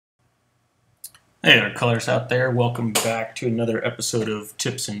Hey there, colors out there. Welcome back to another episode of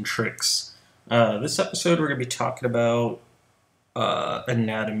Tips and Tricks. This episode, we're going to be talking about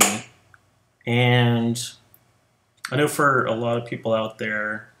anatomy. And I know for a lot of people out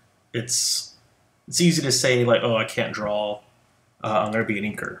there, it's easy to say, like, oh, I can't draw. I'm going to be an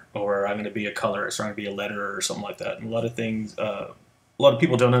inker, or I'm going to be a colorist, or I'm going to be a letterer, or something like that. And a lot of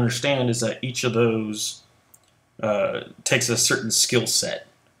people don't understand is that each of those takes a certain skill set.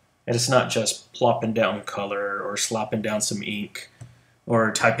 And it's not just plopping down color or slapping down some ink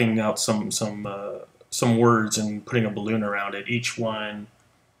or typing out some words and putting a balloon around it. Each one,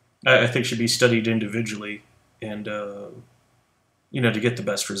 I think, should be studied individually, and to get the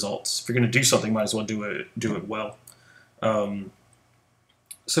best results. If you're going to do something, might as well do it well. Um,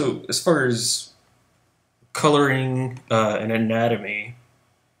 so as far as coloring and anatomy,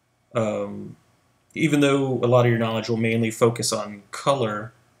 even though a lot of your knowledge will mainly focus on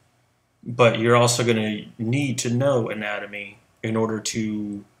color, but you're also going to need to know anatomy in order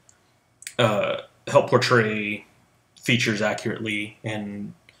to help portray features accurately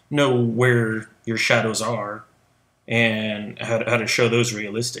and know where your shadows are and how to show those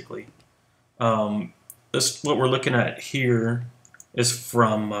realistically. What we're looking at here is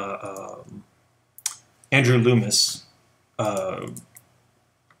from Andrew Loomis. Of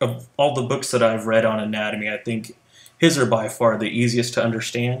all the books that I've read on anatomy, I think his are by far the easiest to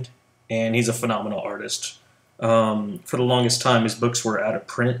understand, and he's a phenomenal artist. For the longest time, his books were out of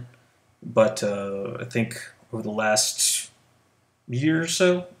print, but I think over the last year or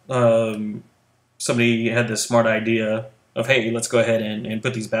so, somebody had this smart idea of, hey, let's go ahead and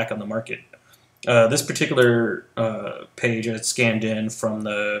put these back on the market. This particular page I scanned in from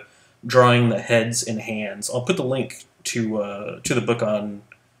the Drawing the Heads and Hands. I'll put the link to the book on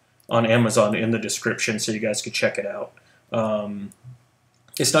Amazon in the description so you guys could check it out.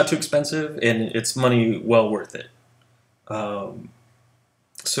 It's not too expensive, and it's money well worth it.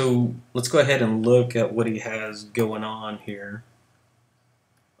 So let's go ahead and look at what he has going on here.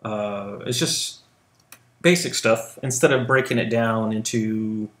 It's just basic stuff. Instead of breaking it down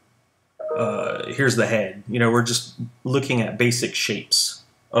into here's the head, we're just looking at basic shapes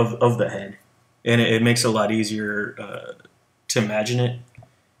of the head, and it makes it a lot easier to imagine it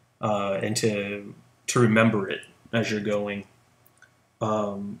and to remember it as you're going.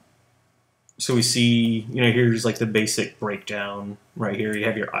 So we see, here's like the basic breakdown right here. You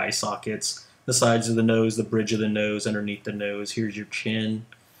have your eye sockets, the sides of the nose, the bridge of the nose, underneath the nose. Here's your chin.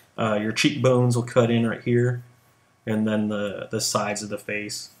 Your cheekbones will cut in right here, and then the sides of the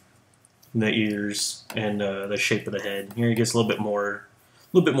face, and the ears, and the shape of the head. Here it gets a little bit more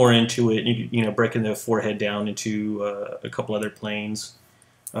into it. Breaking the forehead down into a couple other planes.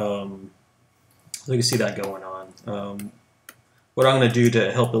 So you can see that going on. What I'm going to do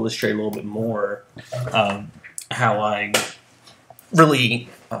to help illustrate a little bit more how I really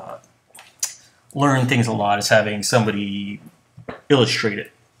learn things a lot is having somebody illustrate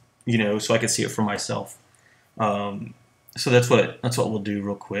it, so I can see it for myself. So that's what we'll do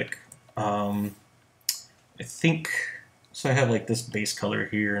real quick. I think so. I have like this base color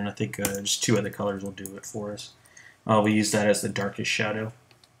here, and I think just two other colors will do it for us. We use that as the darkest shadow,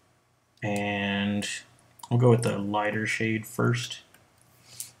 and we'll go with the lighter shade first,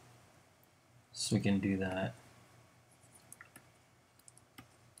 so we can do that.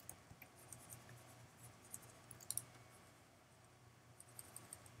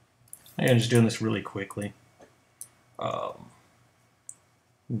 I'm just doing this really quickly.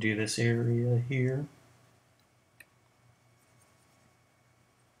 Do this area here.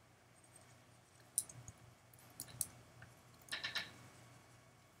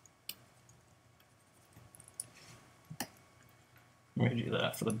 Let me do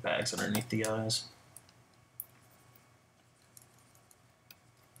that for the bags underneath the eyes.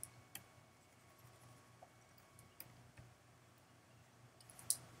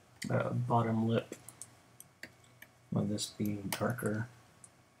 Bottom lip. Will this be darker?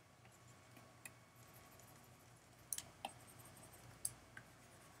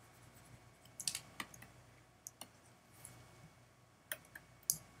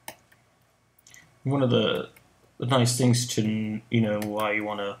 One of the nice things to, why you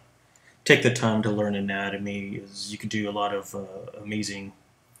want to take the time to learn anatomy is you can do a lot of amazing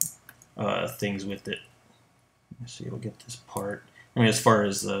things with it. Let's see, we'll get this part. As far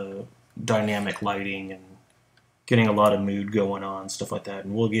as dynamic lighting and getting a lot of mood going on, stuff like that,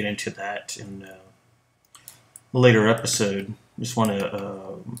 and we'll get into that in a later episode. Just want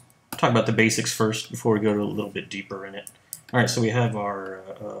to talk about the basics first before we go a little bit deeper in it. All right, so we have our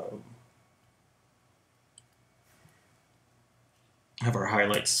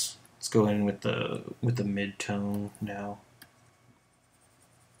highlights Let's go in with the mid-tone now.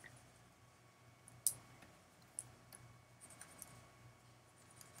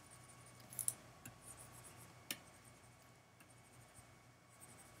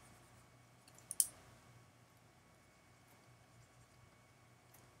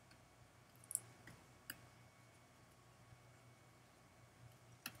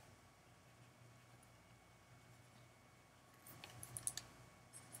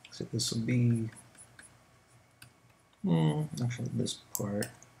 So this will be, actually this part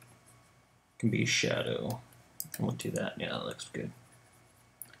can be shadow. We'll do that. Yeah, that looks good.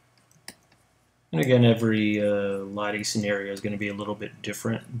 And again, every lighting scenario is going to be a little bit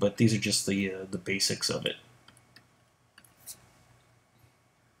different, but these are just the basics of it.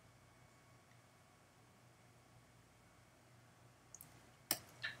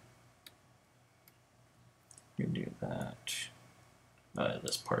 You do that.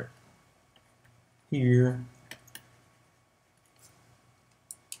 This part here.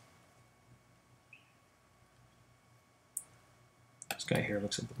 This guy here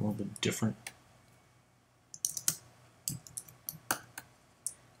looks a little bit different.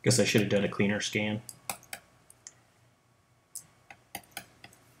 Guess I should have done a cleaner scan.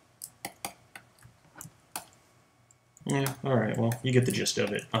 Yeah, alright, well, you get the gist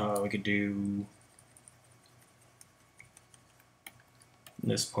of it. We could do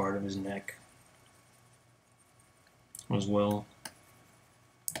this part of his neck as well.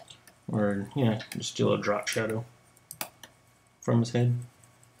 Or, yeah, just do a drop shadow from his head.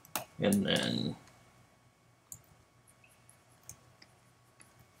 And then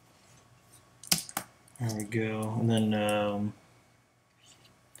there we go. And then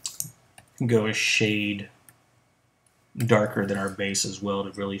go a shade darker than our base as well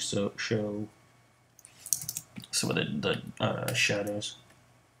to really show some of the shadows.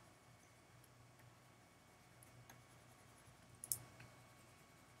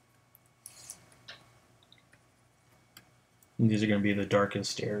 And these are going to be the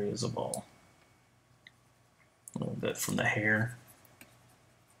darkest areas of all. A little bit from the hair.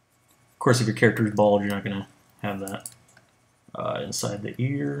 Of course, if your character is bald, you're not going to have that. Inside the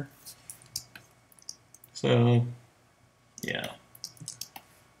ear. So, yeah.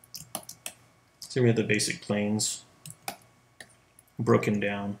 So we have the basic planes broken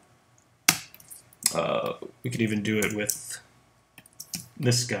down. We could even do it with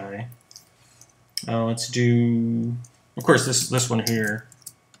this guy. Let's do, of course, this one here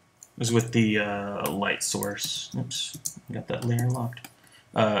is with the light source. Oops, got that layer locked.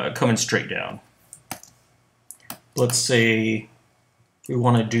 Coming straight down. Let's say we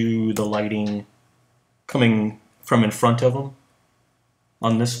want to do the lighting coming from in front of them.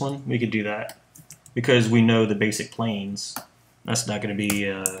 On this one, we could do that because we know the basic planes. That's not going to be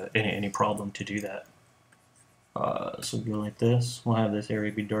any problem to do that. So we'll go like this. We'll have this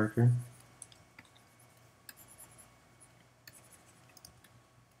area be darker.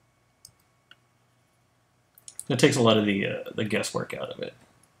 It takes a lot of the guesswork out of it.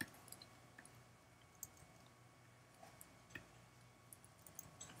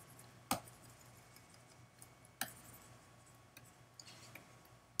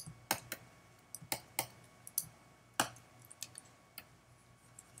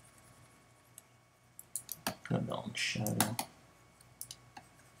 Balance shadow.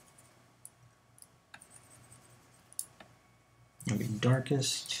 It'll be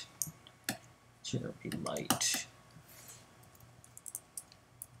darkest. Here it'll be light.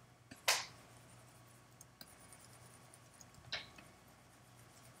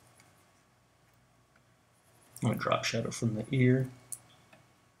 I'm gonna drop shadow from the ear.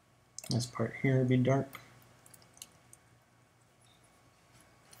 This part here will be dark.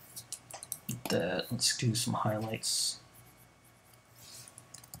 Let's do some highlights.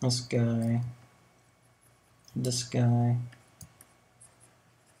 This guy, this guy.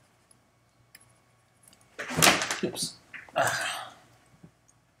 Oops.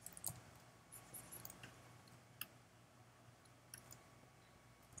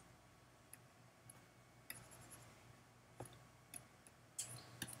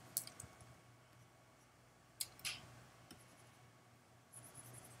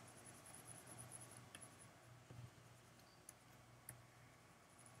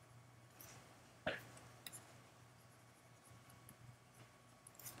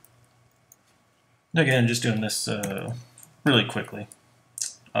 Again, just doing this really quickly.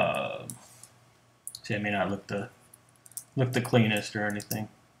 See, it may not look the cleanest or anything.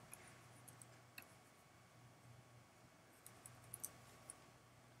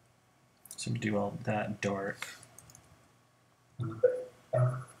 So we do all that dark.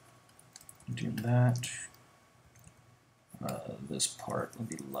 do that. This part will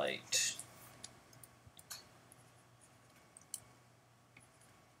be light.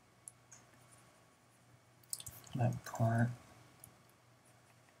 That part.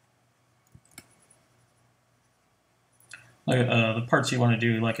 The parts you want to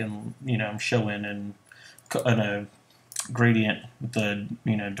do, like in, I'm showing in a gradient with the,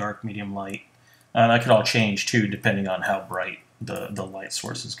 dark, medium, light. That could all change too, depending on how bright the light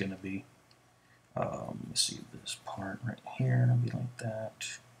source is going to be. Let's see this part right here. It'll be like that.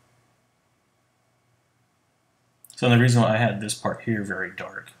 So the reason why I had this part here very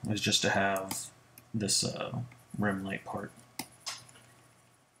dark was just to have this rim light part.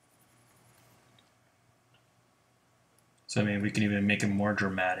 So I mean, we can even make it more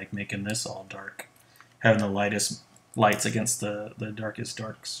dramatic, making this all dark, having the lightest lights against the darkest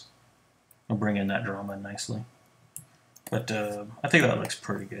darks. We'll bring in that drama nicely. But I think that looks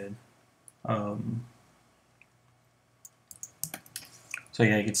pretty good. So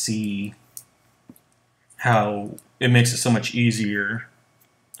yeah, you can see how it makes it so much easier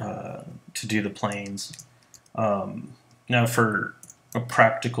to do the planes. Now for a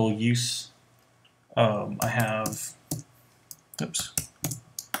practical use, I have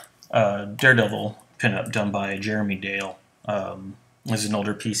Daredevil pinup done by Jeremy Dale. This is an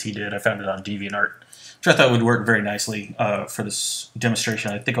older piece he did. I found it on DeviantArt, which I thought would work very nicely for this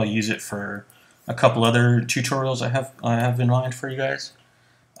demonstration. I think I'll use it for a couple other tutorials I have in mind for you guys.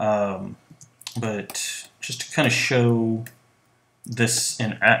 But just to kind of show this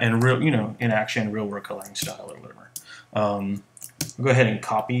in real, in action, real world coloring style or whatever. I'll go ahead and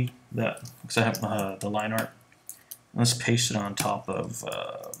copy that because I have the line art. Let's paste it on top of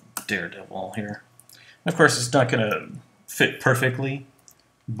Daredevil here. And of course, it's not going to fit perfectly,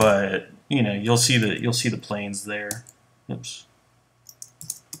 but you'll see the planes there. Oops.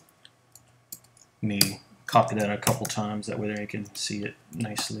 Let me copy that a couple times. That way, there you can see it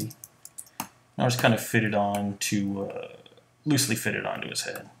nicely. I'll just kind of fit it on to loosely fit it onto his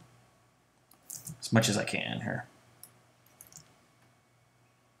head as much as I can here.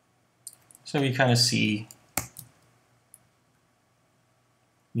 So you kind of see,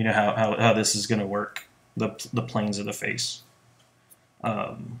 how this is going to work, the planes of the face.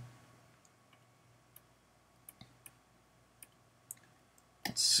 Let's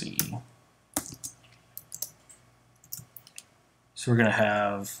see. So we're going to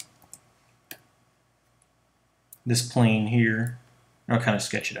have this plane here. I'll kind of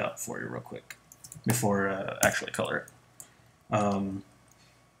sketch it out for you real quick before actually color it. So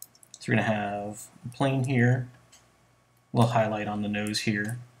we're going to have a plane here. We'll highlight on the nose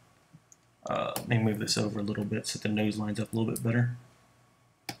here. Let me move this over a little bit so the nose lines up a little bit better.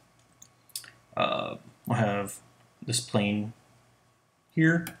 We'll have this plane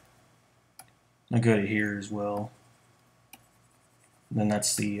here. I'll go to here as well. And then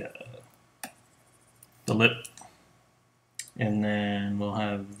that's the lip. And then we'll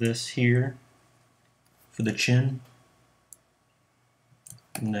have this here for the chin.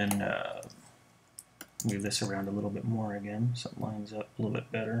 And then move this around a little bit more again so it lines up a little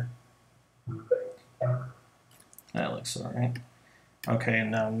bit better. That looks alright. Okay,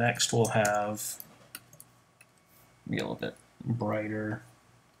 and now next we'll have be a little bit brighter.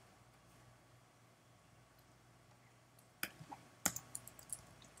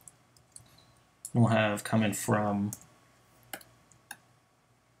 We'll have coming from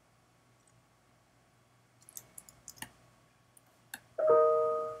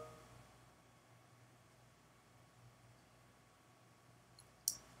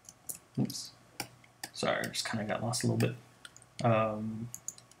oops, sorry, I just kind of got lost a little bit.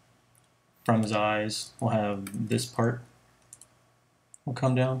 From his eyes, we'll have this part will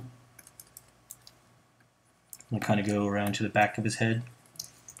come down. We'll kind of go around to the back of his head.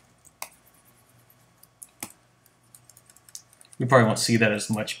 You probably won't see that as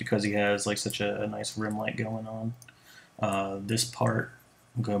much because he has like such a nice rim light going on. This part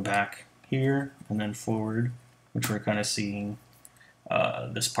will go back here and then forward, which we're kind of seeing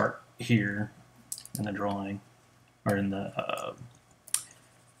this part here in the drawing or in the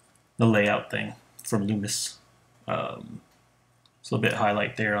layout thing from Loomis. So a little bit of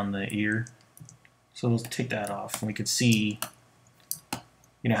highlight there on the ear. So we'll take that off, and we can see,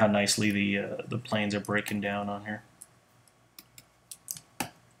 how nicely the planes are breaking down on here.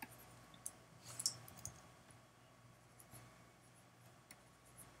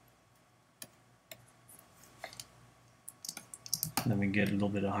 And then we get a little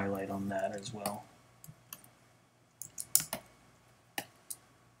bit of highlight on that as well.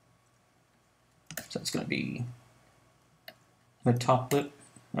 So it's going to be the top lip.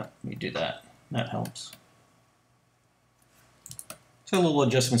 Oh, let me do that. That helps. So little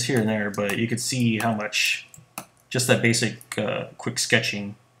adjustments here and there, but you could see how much just that basic quick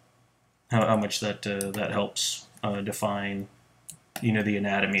sketching, how much that that helps define, you know, the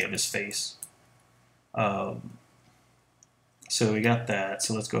anatomy of his face. So we got that.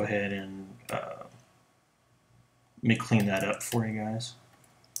 So let's go ahead and let me clean that up for you guys.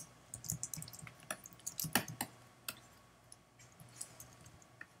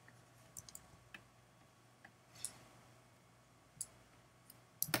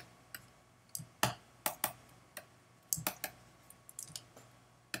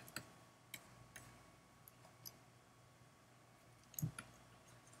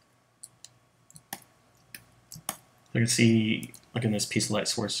 You can see, look in this piece of light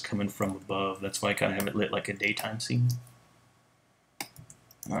source coming from above. That's why I kind of have it lit like a daytime scene.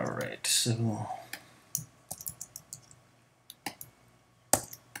 All right, so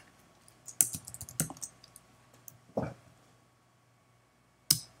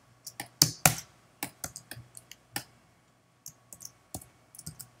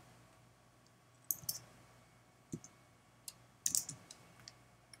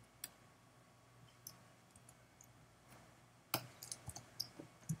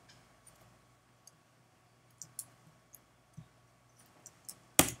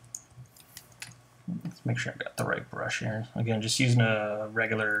let's make sure I got the right brush here. Again, just using a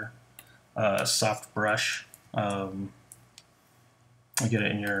regular soft brush. You get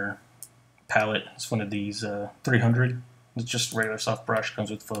it in your palette. It's one of these 300. It's just a regular soft brush. Comes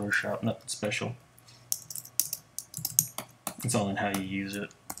with Photoshop, nothing special. It's all in how you use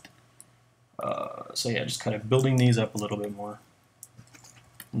it. So yeah, just kind of building these up a little bit more,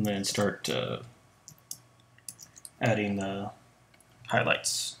 and then start adding the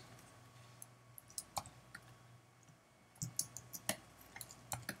highlights.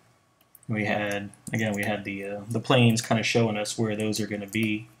 We had the planes kind of showing us where those are going to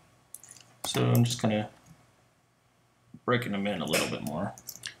be. So I'm just kind of breaking them in a little bit more.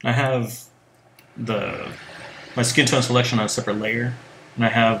 I have my skin tone selection on a separate layer, and I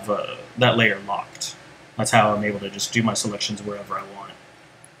have that layer locked. That's how I'm able to just do my selections wherever I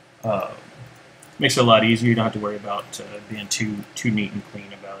want. Makes it a lot easier. You don't have to worry about being too neat and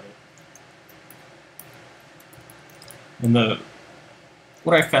clean about it. And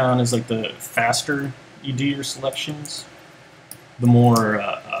what I found is, like, the faster you do your selections, the more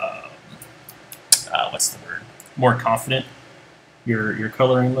what's the word? More confident your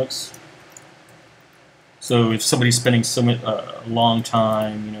coloring looks. So if somebody's spending a long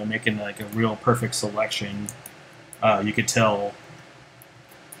time, you know, making like a real perfect selection, you could tell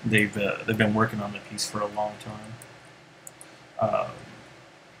they've been working on the piece for a long time.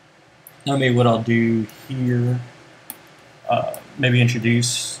 Now maybe what I'll do here, maybe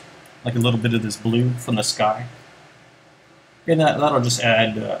introduce like a little bit of this blue from the sky, and that'll just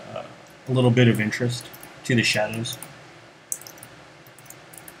add a little bit of interest to the shadows.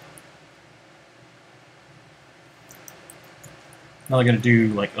 Not going to do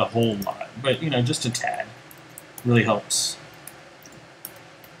like a whole lot, but, you know, just a tad really helps.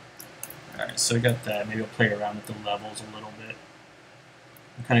 All right, so I got that. Maybe I'll play around with the levels a little bit.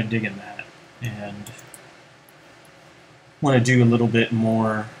 I'm kind of digging that, and want to do a little bit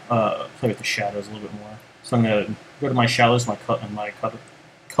more, play with the shadows a little bit more. So I'm going to go to my shadows, my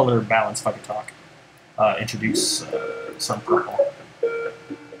color balance, if I could talk. Introduce some purple.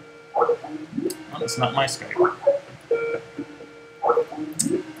 Oh, that's not my Skype.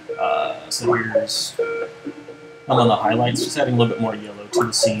 So here's, I'm on the highlights, just adding a little bit more yellow to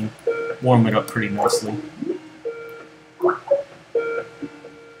the scene, warm it up pretty nicely.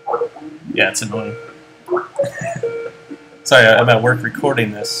 Yeah, it's annoying. Sorry, I'm at work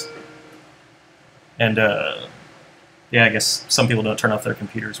recording this, and yeah, I guess some people don't turn off their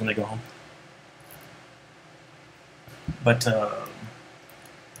computers when they go home. But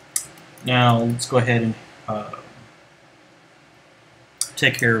now let's go ahead and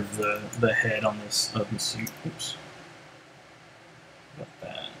take care of the head on the suit. Oops. Got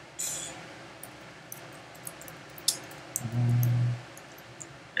that.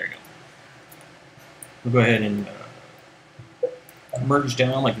 There you go. We'll go ahead and merge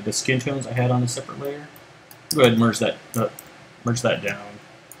down like the skin tones I had on a separate layer. Go ahead and merge that down.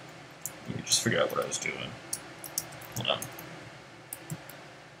 Let me just figure out what I was doing. Hold on.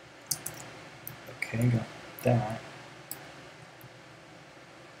 Okay, got that.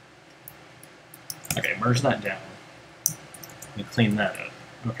 Okay, merge that down. Let me clean that up.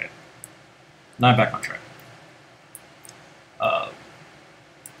 Okay. Now I'm back on track.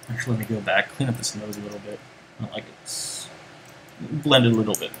 Actually, let me go back, clean up this nose a little bit. I don't like it. Blend it a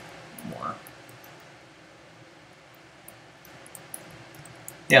little bit more.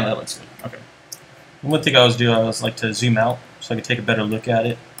 Yeah, that looks good. Okay. And one thing I always do, I always like to zoom out so I can take a better look at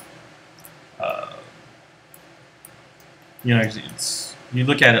it. You know, you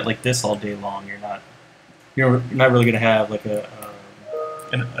look at it like this all day long, you're not really going to have like a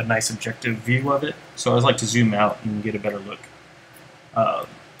nice objective view of it. So I always like to zoom out and get a better look.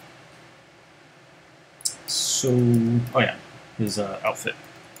 So, oh yeah, his outfit.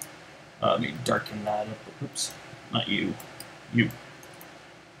 Let me darken that up. Oops, not you. You.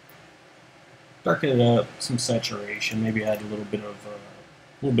 Darken it up, some saturation. Maybe add a little bit of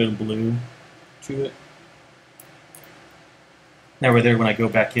blue to it. That way, there when I go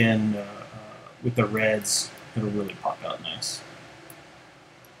back in with the reds, it'll really pop out nice.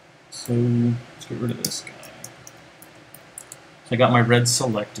 So let's get rid of this guy. So I got my red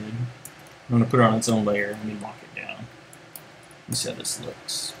selected. I'm going to put it on its own layer and then lock it down. Let's see how this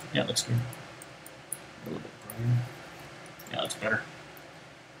looks. Yeah, it looks good. A little bit brighter. Yeah, that's better.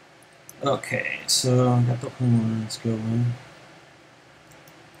 Okay, so I got the horns going.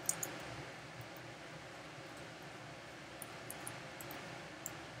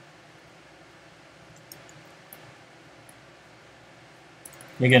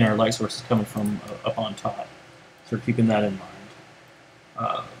 Again, our light source is coming from up on top, so we're keeping that in mind.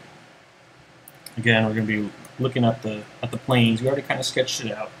 Again, we're going to be looking at the planes. We already kind of sketched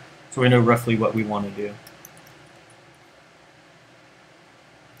it out, so we know roughly what we want to do.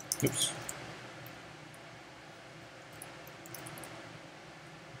 Oops.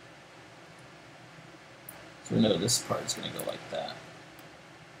 So we know this part is going to go like that.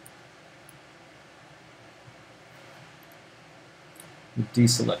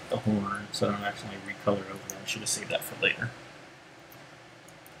 Deselect the horn so I don't actually recolor over that. I should have saved that for later.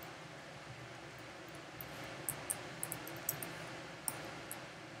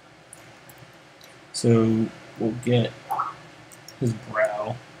 So we'll get his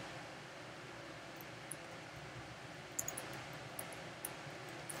brow.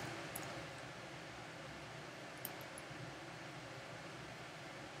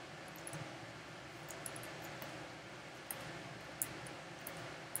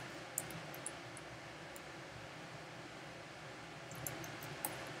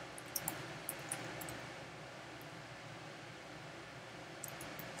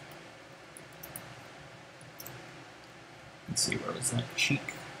 Let's see, where was that cheek?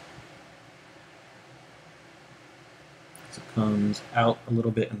 So it comes out a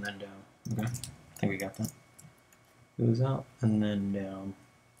little bit and then down. Okay, I think we got that. Goes out and then down.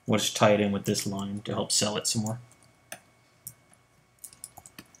 We'll just tie it in with this line to help sell it some more.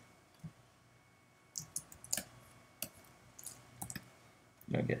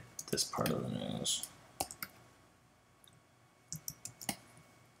 Gotta get this part of the nose.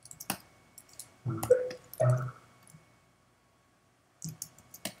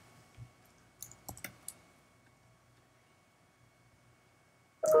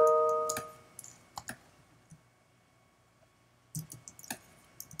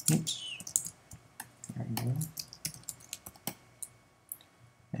 Oops. There we go.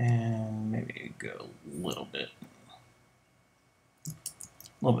 And maybe go a little bit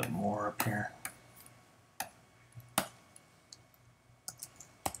more up here.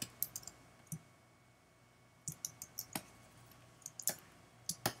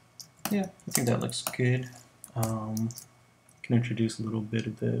 Yeah, I think that looks good. Can introduce a little bit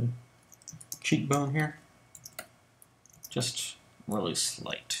of the cheekbone here. Just really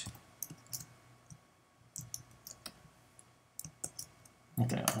slight. I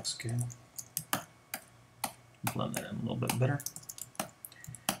think that looks good. Blend that in a little bit better.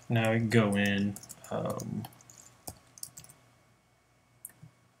 Now we can go in. Gonna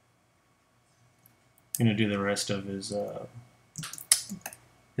do the rest of his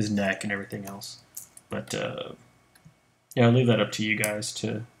neck and everything else, but yeah, I'll leave that up to you guys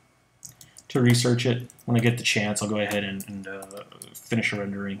to research it. When I get the chance, I'll go ahead and finish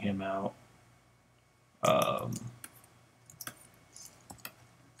rendering him out.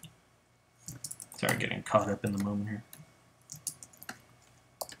 Sorry, getting caught up in the moment here.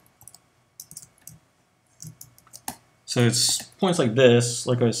 So it's points like this,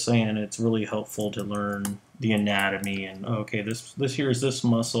 like I was saying, it's really helpful to learn the anatomy and okay, this here is this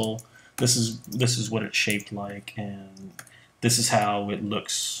muscle, this is what it's shaped like, and this is how it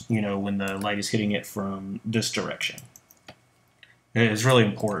looks, you know, when the light is hitting it from this direction. It's really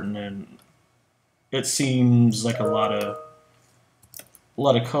important, and it seems like a lot of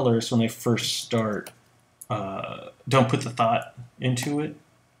colorists when they first start don't put the thought into it,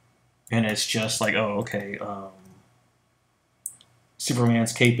 and it's just like, oh, okay.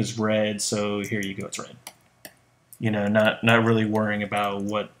 Superman's cape is red, so here you go, it's red. You know, not really worrying about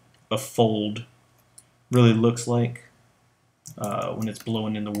what a fold really looks like when it's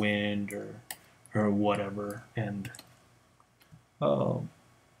blowing in the wind or whatever. And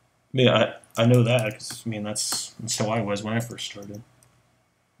yeah, I know that because I mean that's how I was when I first started.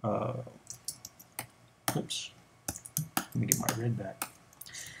 Oops. Let me get my red back.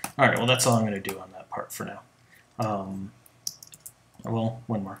 All right, well that's all I'm going to do on that part for now. Well,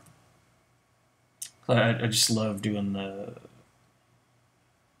 one more. I just love doing the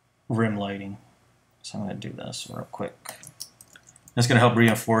rim lighting, so I'm going to do this real quick. That's going to help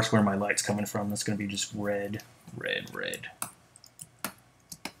reinforce where my light's coming from. That's going to be just red, red, red.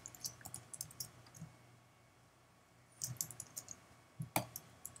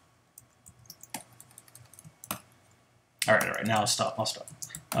 All right, now I'll stop.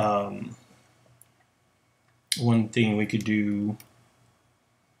 One thing we could do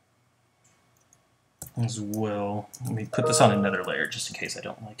as well, let me put this on another layer just in case I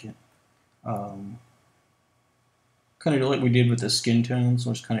don't like it. Kind of like we did with the skin tones,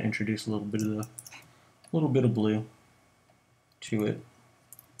 so just kind of introduce a little bit of blue to it,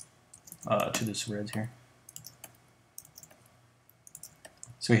 to this red here.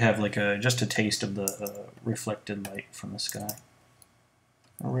 So we have like just a taste of the reflected light from the sky.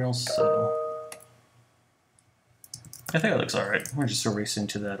 A real subtle. I think it looks alright. We're just erasing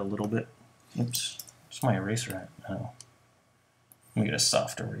into that a little bit. Oops. Where's my eraser at? Oh. Let me get a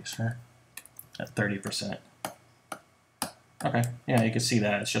soft eraser at 30%. Okay, yeah, you can see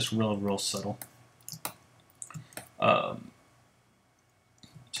that. It's just real subtle. So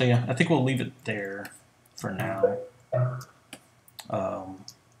yeah, I think we'll leave it there for now.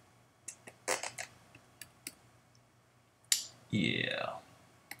 Yeah,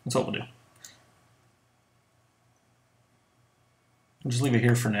 that's what we'll do. We'll just leave it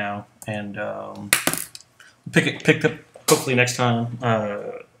here for now, and pick up hopefully next time.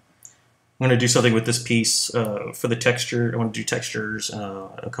 I'm going to do something with this piece for the texture. I want to do textures,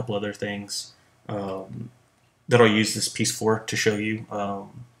 a couple other things that I'll use this piece for to show you. No,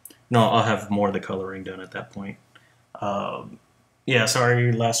 I'll have more of the coloring done at that point. Yeah,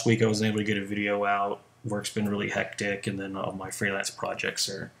 sorry, last week I wasn't able to get a video out. Work's been really hectic, and then all my freelance projects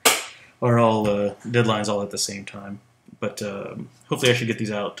are all deadlines all at the same time. But hopefully I should get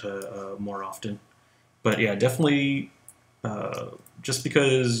these out more often. But yeah, definitely, just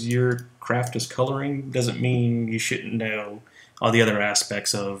because your craft is coloring doesn't mean you shouldn't know all the other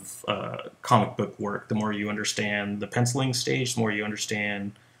aspects of comic book work. The more you understand the penciling stage, the more you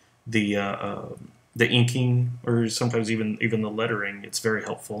understand the inking, or sometimes even the lettering. It's very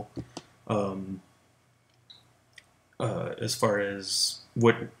helpful as far as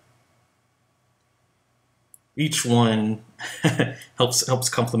what each one helps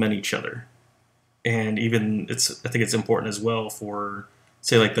complement each other. And even I think it's important as well for,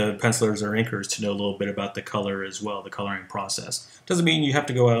 say, like the pencilers or inkers to know a little bit about the color as well, the coloring process. Doesn't mean you have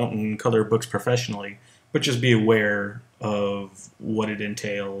to go out and color books professionally, but just be aware of what it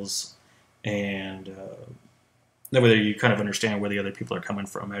entails, and that way you kind of understand where the other people are coming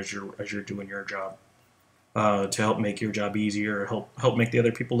from as you're doing your job, to help make your job easier, help make the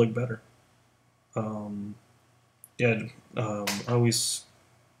other people look better. Yeah, I always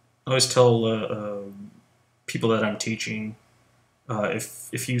tell people that I'm teaching,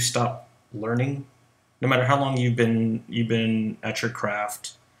 if you stop learning, no matter how long you've been at your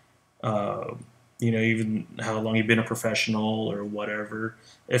craft, you know, even how long you've been a professional or whatever,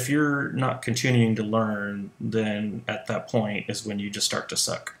 if you're not continuing to learn, then at that point is when you just start to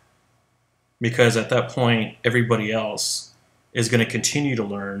suck. Because at that point, everybody else is going to continue to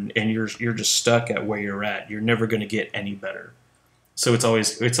learn, and you're just stuck at where you're at. You're never going to get any better. So it's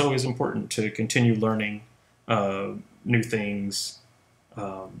always important to continue learning new things.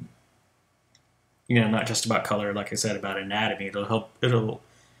 You know, not just about color, like I said, about anatomy.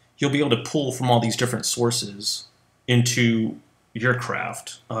 You'll be able to pull from all these different sources into your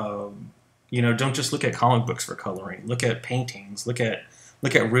craft. You know, don't just look at comic books for coloring. Look at paintings. Look at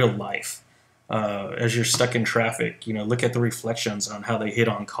real life. As you're stuck in traffic, you know, look at the reflections on how they hit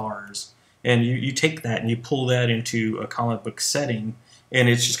on cars. And you take that and you pull that into a comic book setting, and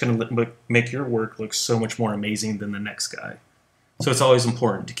it's just going to make your work look so much more amazing than the next guy. So it's always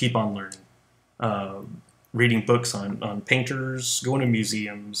important to keep on learning. Reading books on painters, going to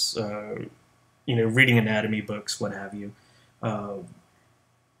museums, you know, reading anatomy books, what have you.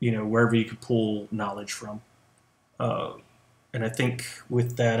 You know, wherever you could pull knowledge from. And I think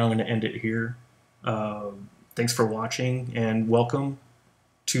with that, I'm going to end it here. Thanks for watching, and welcome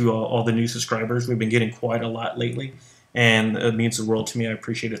to all the new subscribers. We've been getting quite a lot lately, and it means the world to me. I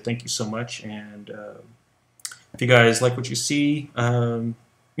appreciate it. Thank you so much, and If you guys like what you see,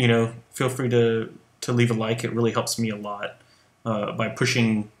 you know, feel free to leave a like. It really helps me a lot by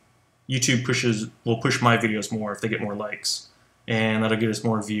pushing. YouTube will push my videos more if they get more likes, and that'll get us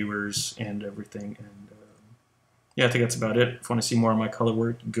more viewers and everything. And yeah, I think that's about it. If you want to see more of my color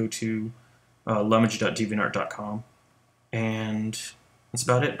work, go to lummage.deviantart.com. And that's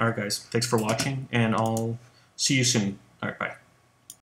about it. Alright guys, thanks for watching, and I'll see you soon. Alright, bye.